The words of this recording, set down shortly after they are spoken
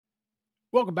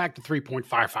Welcome back to 3-Point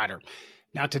Firefighter.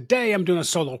 Now, today I'm doing a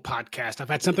solo podcast. I've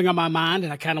had something on my mind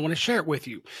and I kind of want to share it with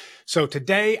you. So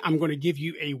today I'm going to give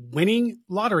you a winning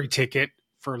lottery ticket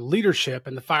for leadership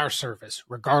in the fire service,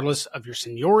 regardless of your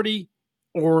seniority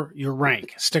or your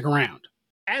rank. Stick around.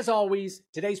 As always,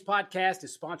 today's podcast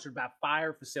is sponsored by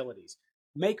Fire Facilities,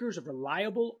 makers of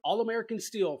reliable, all-American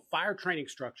steel fire training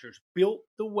structures built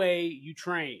the way you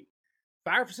train.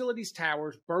 Fire Facilities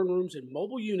towers, burn rooms, and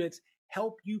mobile units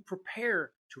help you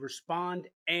prepare to respond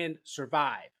and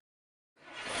survive.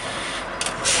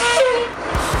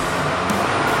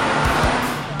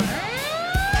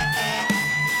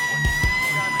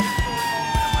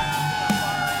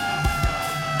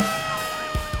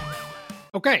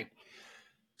 Okay,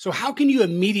 so how can you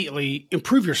immediately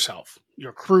improve yourself,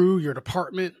 your crew, your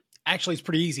department? Actually, it's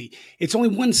pretty easy. It's only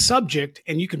one subject,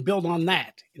 and you can build on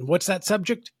that. And what's that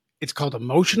subject? It's called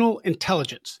emotional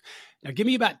intelligence. Now, give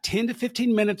me about 10 to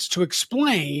 15 minutes to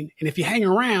explain, and if you hang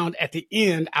around at the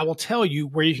end, I will tell you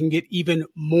where you can get even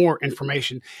more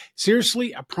information.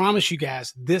 Seriously, I promise you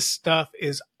guys, this stuff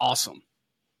is awesome.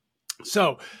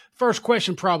 So, first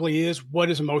question probably is,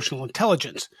 what is emotional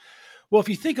intelligence? Well, if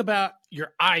you think about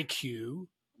your IQ,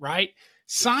 right?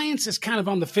 Science is kind of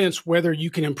on the fence whether you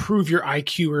can improve your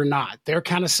IQ or not. They're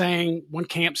kind of saying, one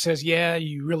camp says, yeah,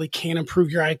 you really can't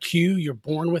improve your IQ. You're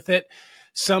born with it.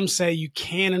 Some say you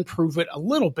can improve it a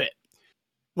little bit.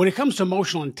 When it comes to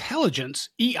emotional intelligence,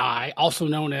 EI, also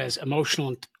known as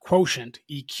emotional quotient,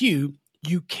 EQ,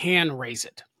 you can raise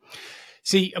it.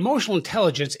 See, emotional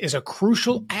intelligence is a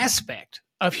crucial aspect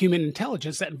of human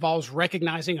intelligence that involves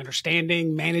recognizing,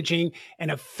 understanding, managing,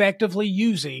 and effectively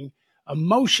using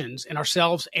emotions in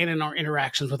ourselves and in our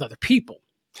interactions with other people.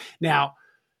 Now,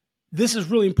 this is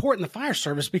really important in the fire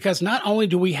service because not only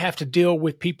do we have to deal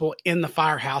with people in the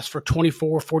firehouse for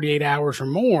 24, 48 hours or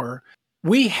more,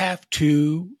 we have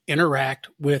to interact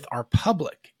with our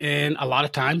public. And a lot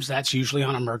of times that's usually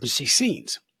on emergency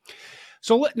scenes.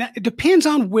 So now, it depends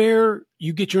on where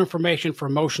you get your information for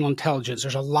emotional intelligence.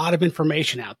 There's a lot of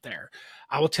information out there.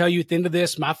 I will tell you at the end of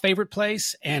this, my favorite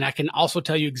place, and I can also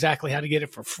tell you exactly how to get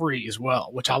it for free as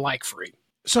well, which I like free.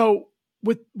 So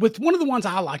with one of the ones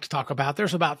I like to talk about,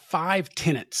 there's about 5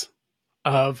 tenets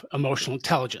of emotional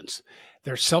intelligence.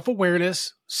 There's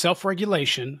self-awareness,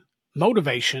 self-regulation,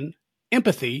 motivation,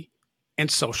 empathy,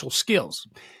 and social skills.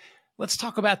 Let's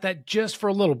talk about that just for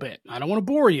a little bit. I don't want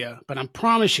to bore you, but I'm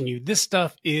promising you this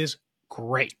stuff is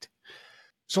great.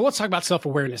 So let's talk about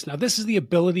self-awareness. Now, this is the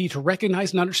ability to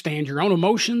recognize and understand your own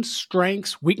emotions,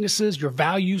 strengths, weaknesses, your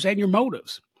values, and your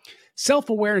motives.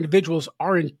 Self-aware individuals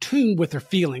are in tune with their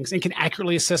feelings and can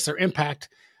accurately assess their impact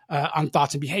on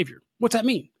thoughts and behavior. What's that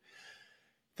mean?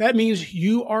 That means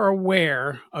you are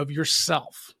aware of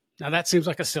yourself. Now, that seems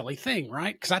like a silly thing,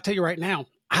 right? Because I tell you right now,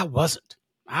 I wasn't.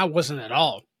 I wasn't at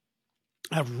all.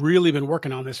 I've really been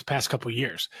working on this the past couple of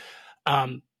years.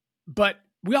 But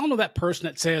we all know that person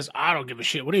that says, I don't give a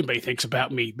shit what anybody thinks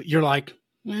about me. But you're like,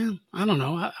 well, I don't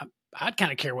know. I'd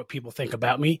kind of care what people think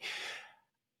about me.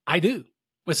 I do.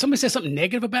 When somebody says something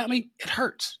negative about me, it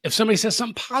hurts. If somebody says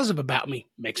something positive about me,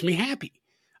 it makes me happy.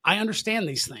 I understand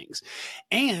these things.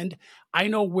 And I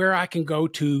know where I can go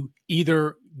to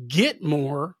either get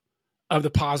more of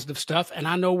the positive stuff, and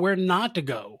I know where not to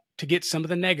go to get some of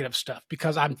the negative stuff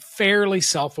because I'm fairly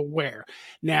self-aware.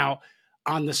 Now,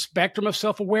 on the spectrum of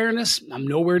self-awareness, I'm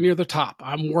nowhere near the top.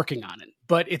 I'm working on it,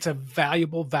 but it's a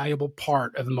valuable, valuable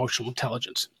part of emotional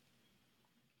intelligence.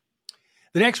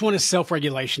 The next one is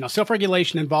self-regulation. Now,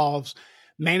 self-regulation involves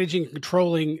managing and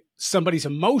controlling somebody's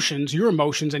emotions, your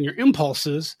emotions and your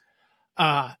impulses.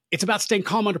 It's about staying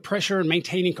calm under pressure and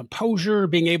maintaining composure,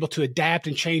 being able to adapt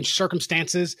and change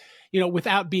circumstances,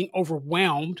 without being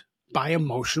overwhelmed by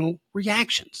emotional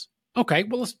reactions. Okay,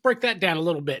 well, let's break that down a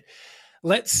little bit.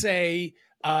 Let's say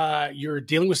you're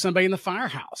dealing with somebody in the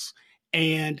firehouse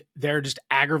and they're just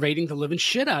aggravating the living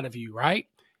shit out of you, right?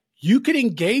 You could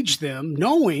engage them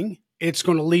knowing it's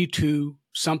going to lead to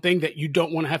something that you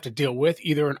don't want to have to deal with,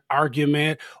 either an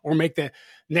argument or make the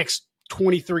next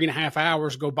 23 and a half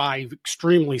hours go by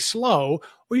extremely slow,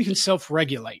 or you can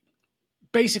self-regulate.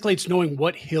 Basically, it's knowing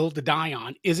what hill to die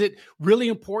on. Is it really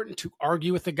important to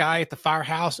argue with the guy at the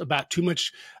firehouse about too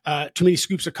many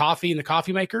scoops of coffee in the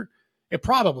coffee maker? It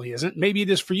probably isn't. Maybe it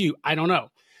is for you. I don't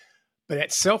know. But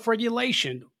that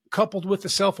self-regulation coupled with the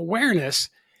self-awareness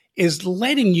is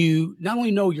letting you not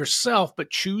only know yourself, but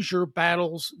choose your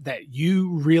battles that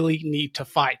you really need to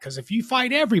fight. Because if you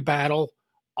fight every battle,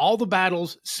 all the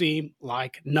battles seem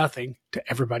like nothing to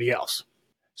everybody else.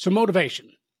 So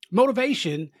motivation.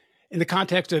 Motivation in the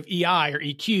context of EI or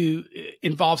EQ,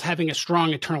 involves having a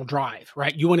strong internal drive,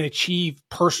 right? You want to achieve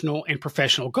personal and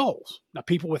professional goals. Now,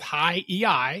 people with high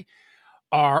EI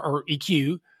or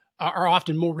EQ are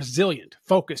often more resilient,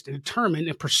 focused, and determined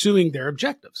in pursuing their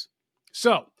objectives.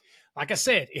 So, like I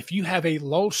said, if you have a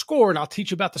low score, and I'll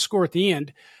teach you about the score at the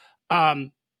end,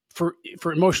 for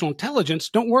emotional intelligence,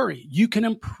 don't worry. You can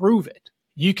improve it.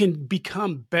 You can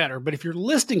become better. But if you're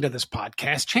listening to this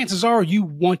podcast, chances are you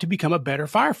want to become a better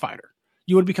firefighter.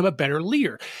 You want to become a better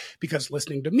leader, because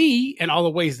listening to me and all the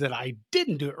ways that I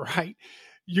didn't do it right,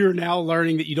 you're now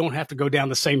learning that you don't have to go down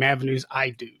the same avenues I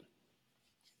do.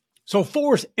 So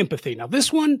 4 is empathy. Now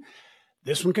this one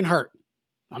can hurt.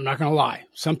 I'm not going to lie.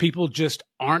 Some people just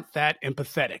aren't that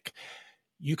empathetic.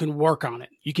 You can work on it.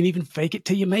 You can even fake it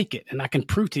till you make it. And I can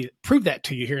prove that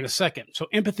to you here in a second. So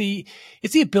empathy,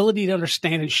 it's the ability to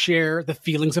understand and share the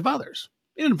feelings of others.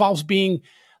 It involves being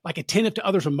like attentive to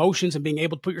others' emotions and being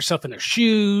able to put yourself in their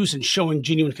shoes and showing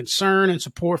genuine concern and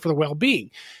support for their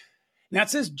well-being. Now it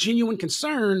says genuine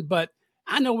concern, but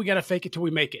I know we got to fake it till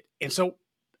we make it. And so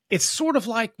it's sort of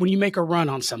like when you make a run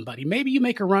on somebody. Maybe you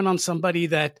make a run on somebody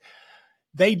that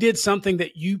they did something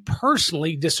that you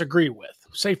personally disagree with.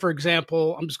 Say, for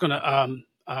example, I'm just going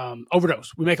to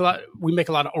overdose. We make a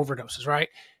lot of overdoses, right?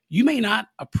 You may not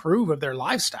approve of their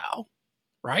lifestyle,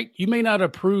 right? You may not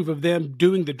approve of them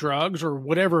doing the drugs or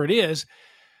whatever it is,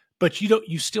 but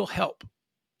you still help.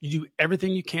 You do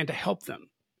everything you can to help them,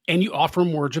 and you offer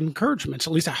them words of encouragement.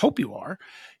 So at least I hope you are.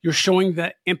 You're showing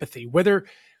that empathy, whether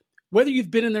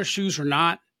you've been in their shoes or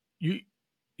not.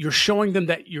 You're showing them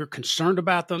that you're concerned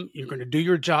about them. You're going to do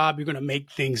your job. You're going to make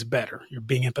things better. You're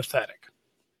being empathetic.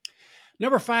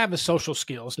 Number 5 is social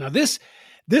skills. Now, this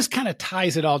kind of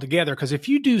ties it all together, because if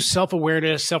you do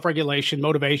self-awareness, self-regulation,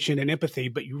 motivation, and empathy,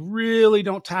 but you really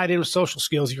don't tie it in with social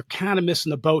skills, you're kind of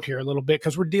missing the boat here a little bit,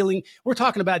 because we're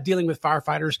talking about dealing with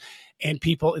firefighters and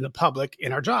people in the public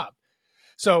in our job.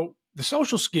 So the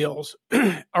social skills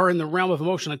are in the realm of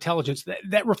emotional intelligence.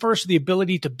 That refers to the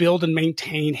ability to build and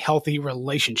maintain healthy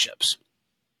relationships.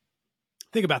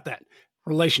 Think about that.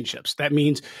 Relationships. That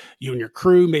means you and your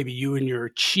crew, maybe you and your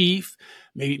chief,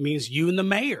 maybe it means you and the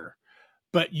mayor.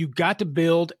 But you got to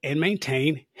build and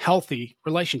maintain healthy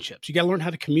relationships. You got to learn how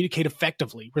to communicate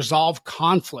effectively, resolve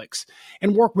conflicts,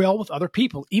 and work well with other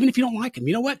people, even if you don't like them.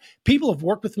 You know what? People have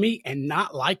worked with me and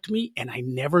not liked me, and I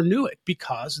never knew it,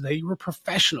 because they were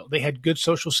professional. They had good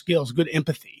social skills, good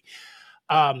empathy.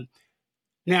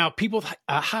 Now, people with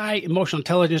high emotional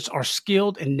intelligence are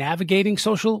skilled in navigating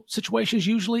social situations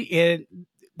usually, and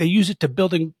they use it to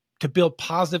build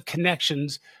positive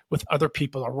connections with other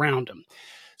people around them.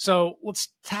 So let's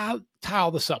tie all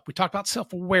this up. We talked about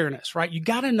self-awareness, right? You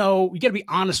got to be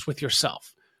honest with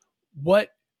yourself.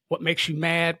 What makes you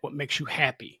mad? What makes you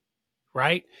happy,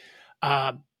 right?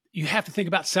 You have to think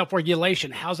about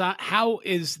self-regulation. How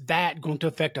is that going to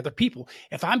affect other people?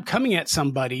 If I'm coming at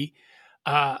somebody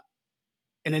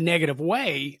in a negative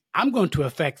way, I'm going to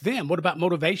affect them. What about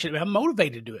motivation? I'm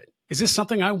motivated to do it. Is this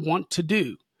something I want to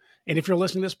do? And if you're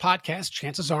listening to this podcast,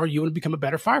 chances are you want to become a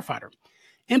better firefighter.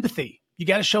 Empathy. You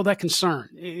got to show that concern.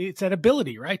 It's that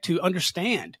ability, right, to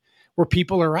understand where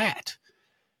people are at.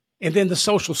 And then the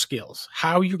social skills,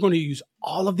 how you're going to use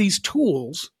all of these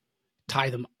tools, tie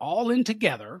them all in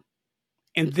together,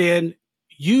 and then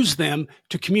use them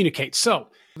to communicate. So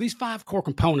these 5 core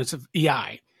components of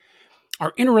EI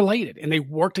are interrelated, and they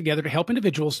work together to help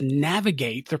individuals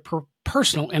navigate their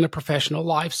personal and their professional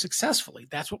life successfully.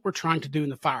 That's what we're trying to do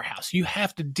in the firehouse. You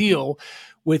have to deal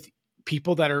with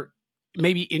people that are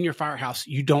maybe in your firehouse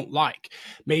you don't like.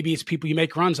 Maybe it's people you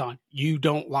make runs on you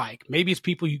don't like. Maybe it's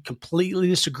people you completely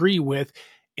disagree with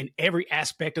in every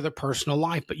aspect of their personal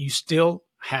life, but you still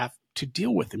have to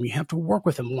deal with them. You have to work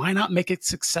with them. Why not make it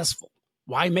successful?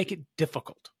 Why make it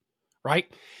difficult, right?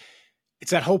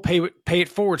 It's that whole pay it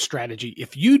forward strategy.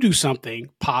 If you do something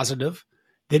positive,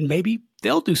 then maybe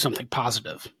they'll do something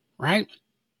positive, right?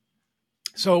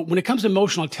 So when it comes to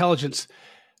emotional intelligence,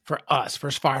 for us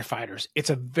firefighters, it's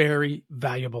a very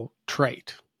valuable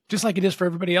trait, just like it is for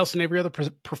everybody else in every other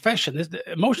profession. The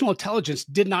emotional intelligence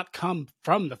did not come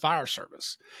from the fire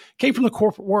service. It came from the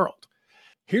corporate world.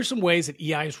 Here's some ways that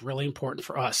EI is really important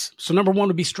for us. So number 1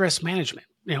 would be stress management.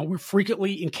 We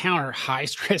frequently encounter high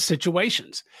stress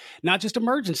situations, not just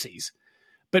emergencies,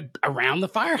 but around the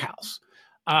firehouse.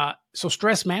 So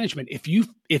stress management, if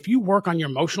you work on your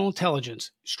emotional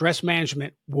intelligence, stress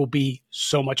management will be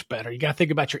so much better. You got to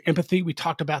think about your empathy. We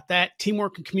talked about that.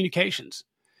 Teamwork and communications.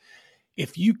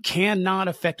 If you cannot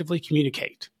effectively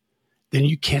communicate, then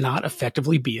you cannot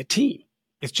effectively be a team.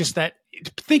 It's just that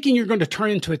thinking you're going to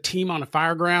turn into a team on a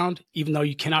fire ground, even though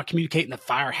you cannot communicate in the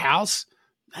firehouse,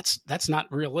 That's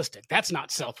not realistic. That's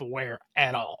not self-aware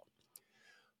at all.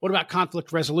 What about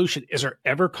conflict resolution? Is there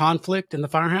ever conflict in the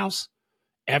firehouse?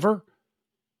 Ever?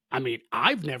 I mean,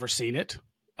 I've never seen it.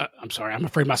 I'm sorry. I'm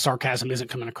afraid my sarcasm isn't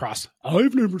coming across.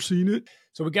 I've never seen it.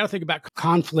 So we got to think about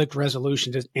conflict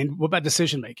resolution. And what about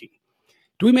decision making?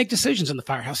 Do we make decisions in the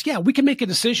firehouse? Yeah, we can make a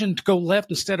decision to go left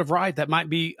instead of right. That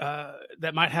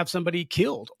might have somebody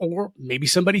killed or maybe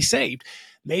somebody saved.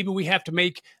 Maybe we have to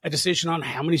make a decision on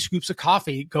how many scoops of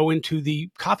coffee go into the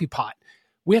coffee pot.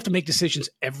 We have to make decisions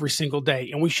every single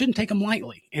day, and we shouldn't take them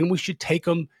lightly, and we should take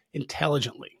them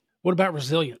intelligently. What about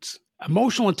resilience?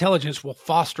 Emotional intelligence will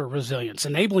foster resilience,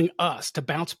 enabling us to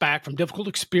bounce back from difficult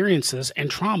experiences and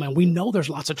trauma. And we know there's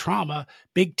lots of trauma,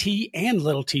 big T and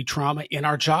little t trauma in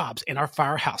our jobs, in our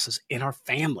firehouses, in our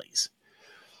families.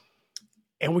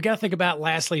 And we got to think about,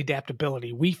 lastly,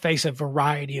 adaptability. We face a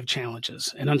variety of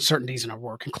challenges and uncertainties in our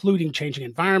work, including changing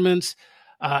environments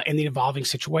and the evolving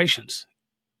situations.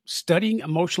 Studying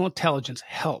emotional intelligence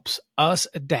helps us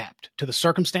adapt to the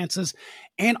circumstances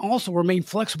and also remain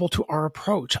flexible to our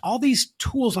approach. All these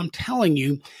tools I'm telling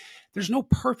you, there's no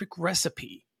perfect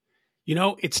recipe. You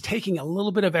know, it's taking a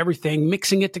little bit of everything,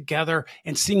 mixing it together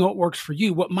and seeing what works for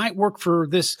you. What might work for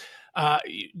this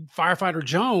Firefighter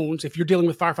Jones, if you're dealing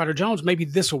with Firefighter Jones, maybe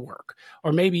this will work.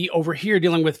 Or maybe over here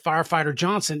dealing with Firefighter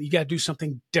Johnson, you got to do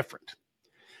something different.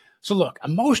 So look,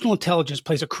 emotional intelligence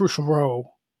plays a crucial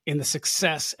role in the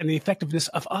success and the effectiveness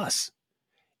of us.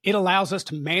 It allows us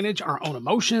to manage our own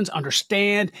emotions,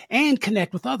 understand, and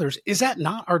connect with others. Is that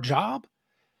not our job?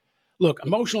 Look,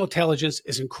 emotional intelligence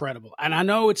is incredible. And I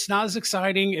know it's not as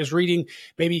exciting as reading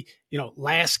maybe,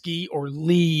 Lasky or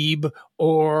Lieb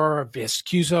or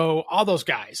Viscuso, all those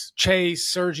guys, Chase,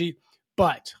 Sergi.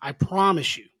 But I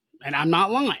promise you, and I'm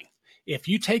not lying, if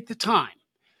you take the time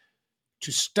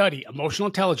to study emotional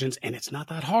intelligence, and it's not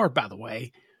that hard, by the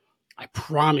way, I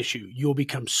promise you, you'll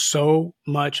become so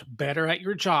much better at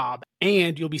your job,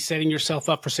 and you'll be setting yourself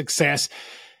up for success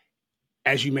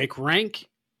as you make rank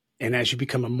and as you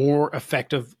become a more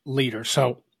effective leader.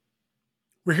 So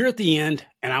we're here at the end,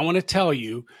 and I want to tell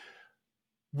you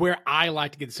where I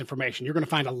like to get this information. You're going to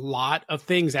find a lot of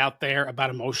things out there about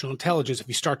emotional intelligence if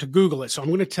you start to Google it. So I'm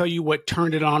going to tell you what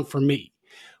turned it on for me,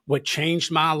 what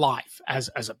changed my life as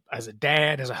a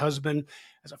dad, as a husband,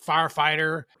 as a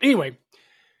firefighter. Anyway,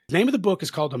 the name of the book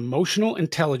is called Emotional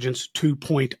Intelligence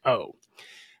 2.0.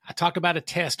 I talked about a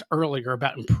test earlier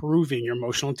about improving your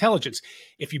emotional intelligence.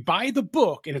 If you buy the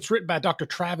book, and it's written by Dr.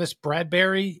 Travis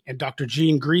Bradbury and Dr.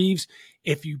 Gene Greaves,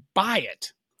 if you buy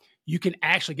it, you can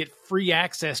actually get free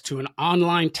access to an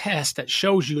online test that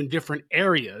shows you in different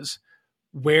areas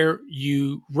where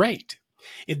you rate.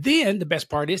 And then the best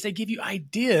part is they give you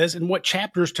ideas and what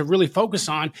chapters to really focus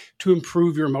on to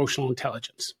improve your emotional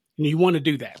intelligence. And you want to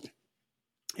do that.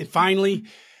 And finally,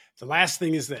 the last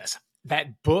thing is this.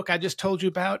 That book I just told you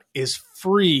about is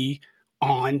free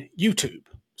on YouTube.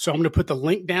 So I'm going to put the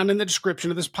link down in the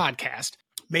description of this podcast.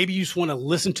 Maybe you just want to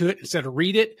listen to it instead of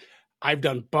read it. I've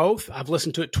done both. I've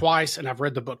listened to it twice and I've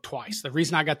read the book twice. The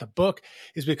reason I got the book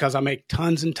is because I make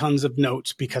tons and tons of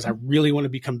notes because I really want to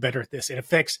become better at this. It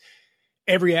affects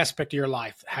every aspect of your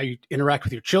life, how you interact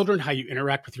with your children, how you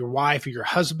interact with your wife or your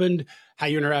husband, how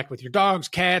you interact with your dogs,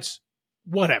 cats,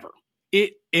 whatever.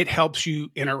 It helps you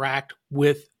interact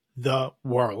with the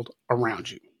world around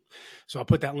you. So I'll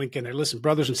put that link in there. Listen,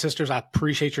 brothers and sisters, I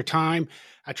appreciate your time.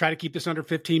 I try to keep this under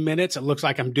 15 minutes. It looks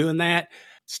like I'm doing that.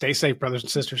 Stay safe, brothers and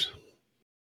sisters.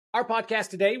 Our podcast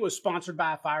today was sponsored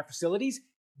by Fire Facilities.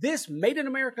 This Made in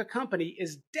America company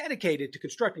is dedicated to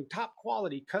constructing top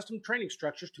quality custom training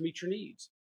structures to meet your needs.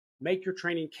 Make your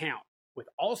training count with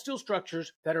all steel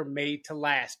structures that are made to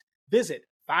last. Visit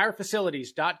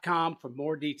firefacilities.com for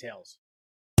more details.